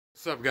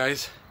What's up,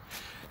 guys?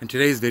 In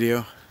today's video,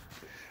 I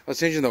was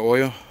changing the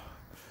oil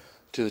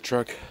to the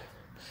truck,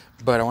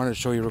 but I wanted to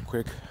show you real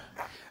quick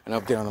an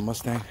update on the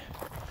Mustang.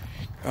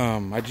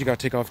 I just got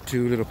to take off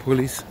two little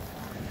pulleys.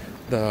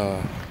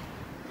 Hold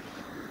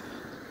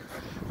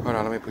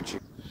on, let me put you.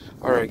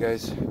 Alright,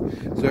 guys,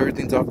 so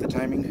everything's off the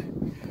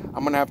timing.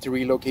 I'm gonna have to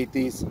relocate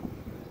these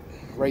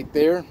right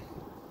there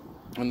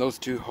on those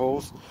two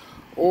holes,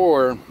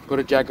 or put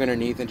a jack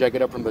underneath and jack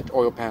it up from the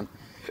oil pan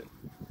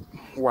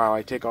while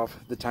I take off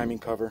the timing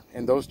cover.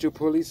 And those two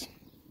pulleys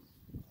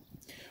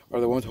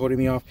are the ones holding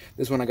me off.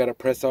 This one I gotta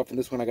press off, and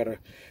this one I gotta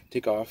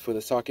take off with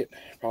a socket,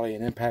 probably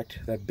an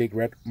impact, that big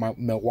red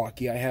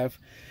Milwaukee I have.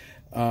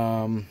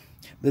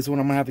 This one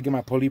I'm gonna have to get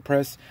my pulley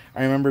press.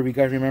 I remember, you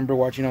guys remember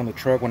watching on the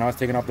truck when I was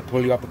taking off the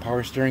pulley off the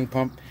power steering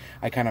pump,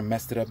 I kind of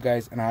messed it up,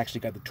 guys, and I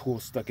actually got the tool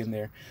stuck in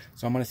there.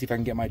 So I'm gonna see if I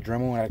can get my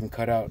Dremel and I can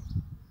cut out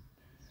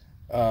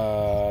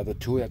the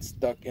tool that's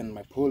stuck in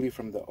my pulley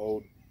from the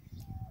old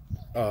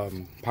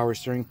power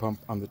steering pump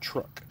on the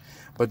truck.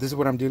 But this is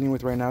what I'm dealing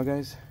with right now,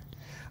 guys.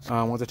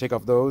 Once I take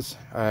off those,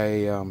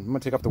 I'm gonna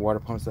take off the water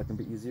pump so that can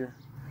be easier.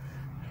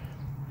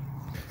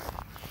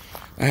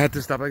 I had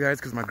to stop it, guys,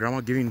 because my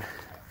grandma giving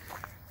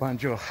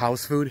bunch of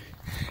house food.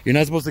 You're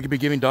not supposed to be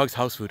giving dogs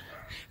house food.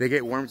 They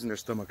get worms in their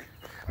stomach.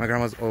 My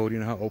grandma's old. You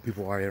know how old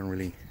people are. They don't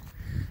really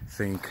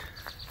think.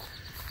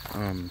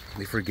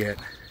 They forget.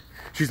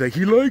 She's like,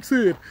 he likes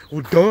it.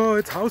 Well, duh,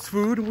 it's house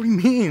food. What do you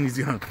mean? He's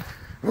young.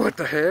 What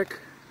the heck?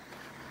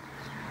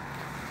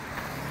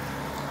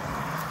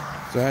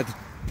 So I had to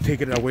take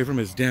it away from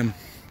his damn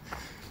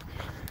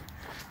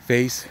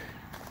face.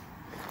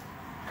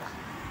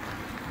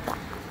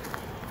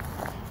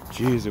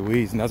 Jeez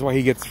Louise. And that's why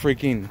he gets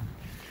freaking...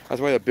 That's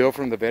why the bill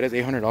from the vet is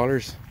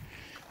 $800.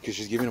 Because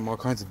she's giving him all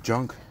kinds of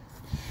junk.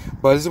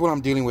 But this is what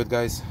I'm dealing with,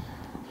 guys.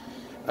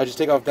 I just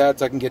take off that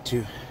so I can get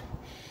to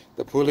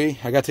the pulley.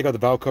 I gotta take off the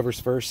valve covers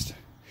first.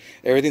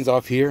 Everything's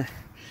off here.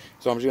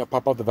 So I'm just gonna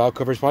pop off the valve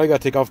covers. Probably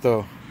gotta take off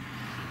the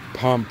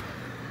pump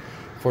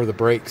for the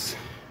brakes.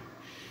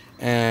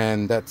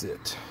 And that's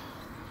it.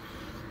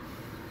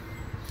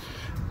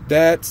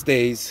 That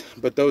stays.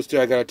 But those two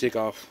I gotta take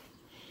off.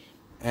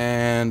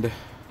 And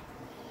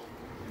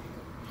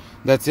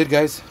that's it,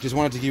 guys. Just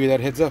wanted to give you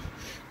that heads up.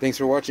 Thanks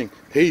for watching.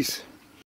 Peace.